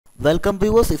Welcome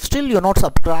viewers, if still you're not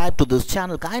subscribed to this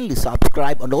channel, kindly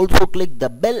subscribe and also click the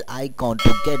bell icon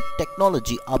to get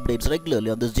technology updates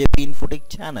regularly on this JP Infotech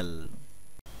channel.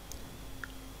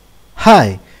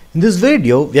 Hi, in this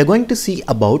video we are going to see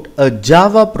about a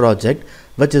Java project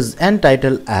which is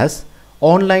entitled as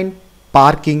Online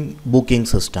Parking Booking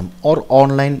System or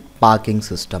Online Parking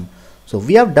System. So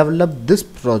we have developed this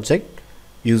project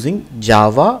using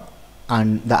Java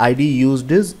and the IDE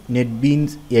used is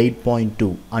NETBEANS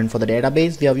 8.2 and for the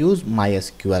database we have used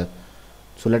MYSQL.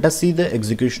 So let us see the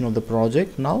execution of the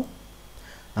project now,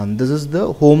 and this is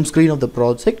the home screen of the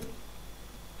project.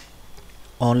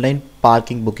 Online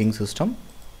parking booking system.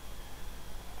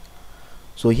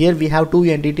 So here we have two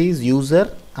entities,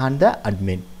 user and the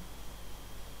admin.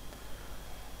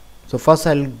 So first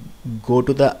I'll go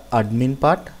to the admin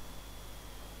part.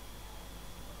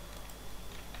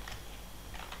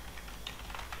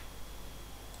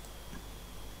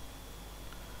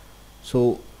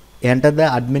 So enter the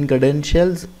admin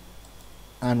credentials,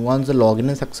 and once the login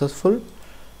is successful,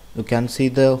 you can see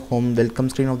the home welcome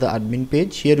screen of the admin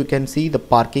page. Here you can see the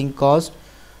parking cost,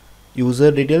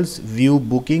 user details, view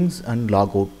bookings and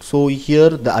logout. So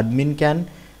here the admin can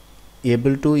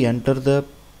able to enter the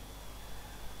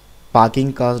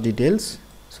parking cost details.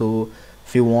 So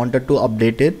if you wanted to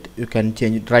update it, you can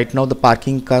change it. Right now the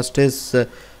parking cost is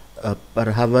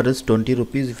per hour is 20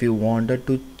 rupees. If you wanted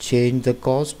to change the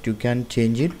cost, you can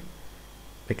change it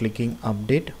by clicking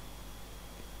update.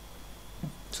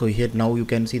 So here now you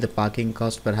can see the parking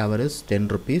cost per hour is 10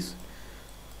 rupees.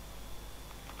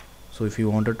 So if you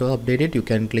wanted to update it, you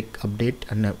can click update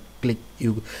and click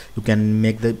you can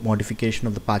make the modification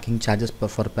of the parking charges per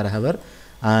hour.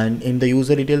 And in the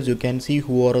user details you can see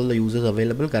who are all the users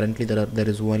available. Currently there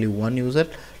is only one user.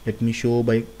 Let me show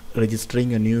by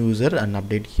registering a new user and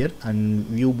update here. And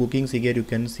view bookings, here you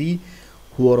can see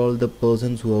who are all the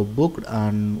persons who have booked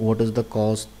and what is the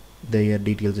cost, their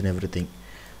details and everything.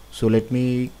 So let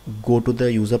me go to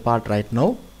the user part right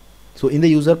now. So in the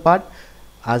user part,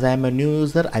 as I am a new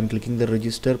user, I'm clicking the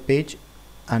register page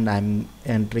and I'm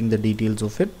entering the details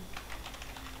of it.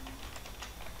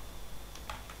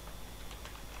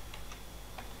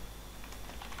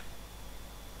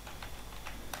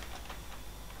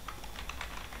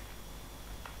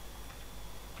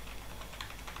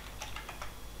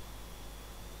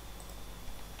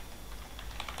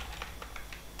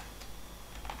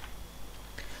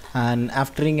 And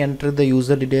after enter the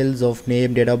user details of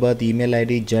name, date of birth, email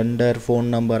ID, gender, phone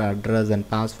number, address and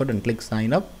password and click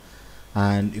sign up,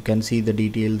 and you can see the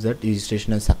details that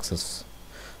registration is success.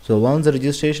 So once the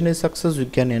registration is success, you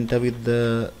can enter with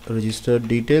the registered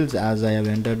details. As I have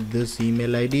entered this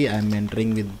email ID, I am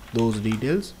entering with those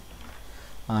details,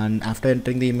 and after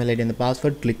entering the email ID and the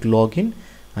password, click login,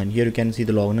 and here you can see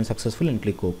the login is successful and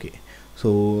click OK.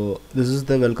 So this is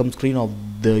the welcome screen of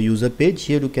the user page.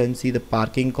 Here you can see the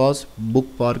parking cost, book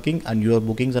parking and your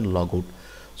bookings and logout.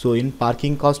 So in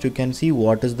parking cost you can see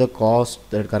what is the cost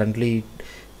that currently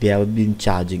they have been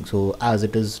charging. So as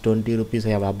it is 20 rupees,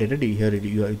 I have updated here.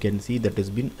 You can see that has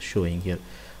been showing here.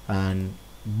 And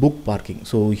book parking,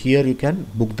 so here you can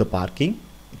book the parking.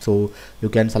 So you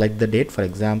can select the date. For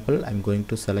example, I'm going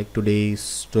to select today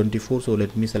is 24, so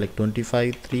let me select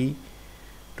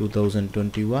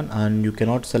 25/3/2021, and you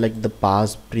cannot select the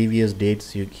past previous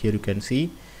dates. Here you can see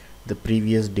the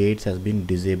previous dates has been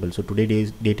disabled. So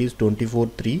today's date is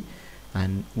 24/3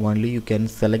 and only you can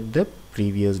select the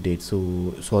previous date.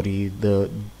 So sorry, the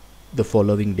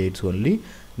following dates only.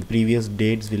 The previous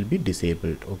dates will be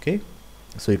disabled. Okay,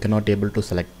 so you cannot able to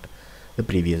select the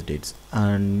previous dates.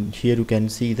 And here you can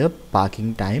see the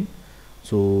parking time.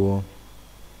 So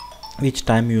which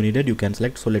time you needed you can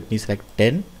select. So let me select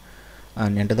 10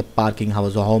 and enter the parking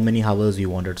hours, or how many hours you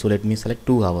wanted. So let me select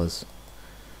 2 hours.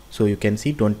 So you can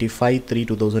see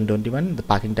 25/3/2021, the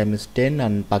parking time is 10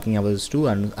 and parking hours is 2,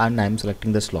 and I'm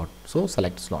selecting the slot. So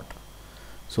select slot.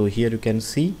 So here you can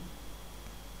see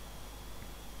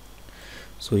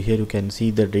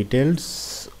the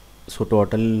details. So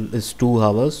total is 2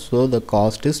 hours, so the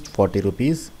cost is 40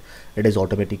 rupees. It is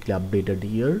automatically updated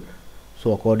here.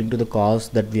 So according to the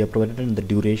cost that we have provided in the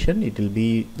duration, it will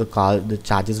be the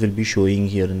charges will be showing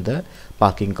here in the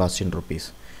parking cost in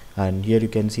rupees. And here you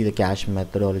can see the cash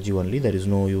methodology only. There is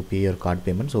no UPI or card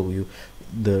payment, so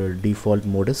the default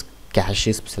mode is cash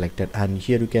is selected. And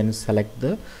here you can select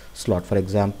the slot. For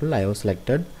example, I have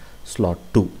selected slot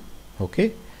 2.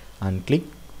 Okay, and click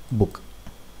book.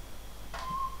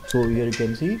 So here you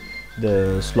can see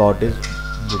the slot is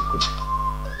booked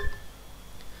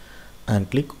and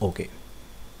click OK.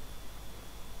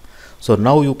 So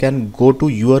now you can go to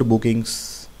your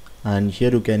bookings, and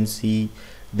here you can see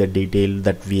the detail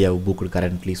that we have booked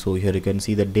currently. So here you can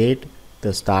see the date,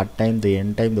 the start time, the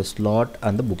end time, the slot,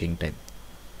 and the booking time.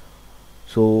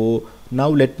 So now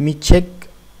let me check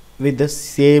with the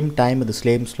same time, the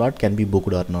same slot can be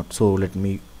booked or not. So let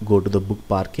me go to the book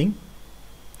parking.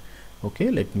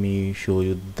 Okay, let me show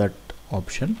you that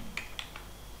option.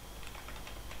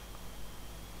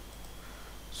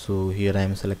 So here I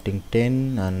am selecting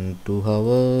 10 and 2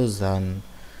 hours and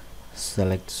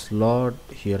select slot.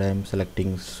 Here I am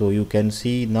selecting, so you can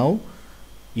see now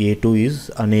A2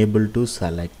 is unable to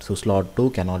select, so slot 2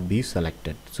 cannot be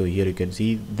selected. So here you can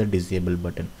see the disable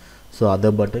button. So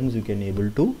other buttons you can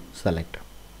able to select.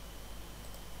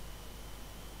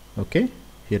 Okay,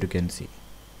 here you can see.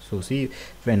 So see,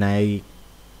 when I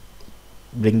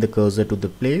bring the cursor to the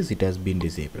place, it has been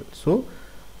disabled. So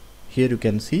here you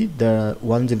can see the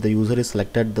once if the user is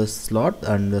selected the slot,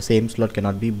 and the same slot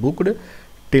cannot be booked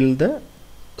till the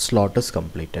slot is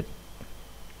completed.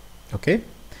 Okay,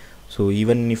 so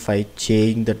even if I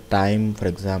change the time, for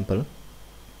example,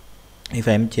 if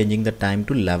I am changing the time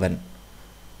to 11,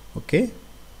 okay,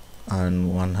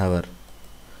 and 1 hour,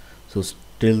 so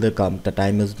still the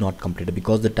time is not completed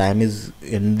because the time is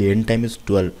in the end time is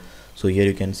 12. So here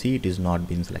you can see it is not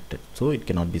been selected, so it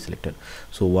cannot be selected.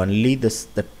 So only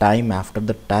the time after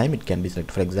the time it can be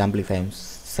selected. For example, if I am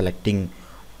selecting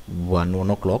 1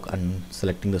 o'clock and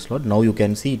selecting the slot, now you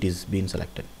can see it is being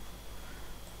selected.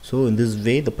 So in this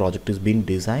way the project is being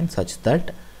designed such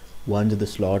that once the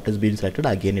slot is being selected,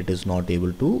 again it is not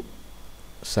able to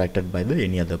selected by the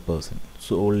any other person.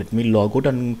 So let me log out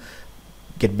and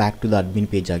get back to the admin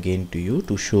page again to you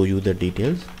to show you the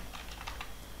details.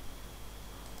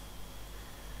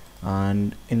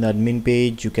 And in the admin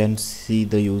page you can see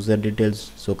the user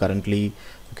details. So currently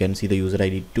you can see the user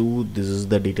ID 2. This is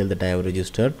the detail that I have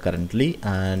registered currently,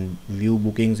 and view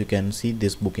bookings, you can see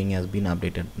this booking has been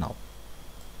updated now.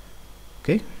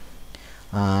 Okay,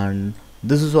 and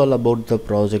this is all about the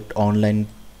project online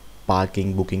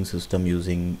parking booking system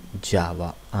using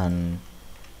Java, and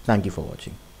thank you for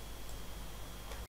watching.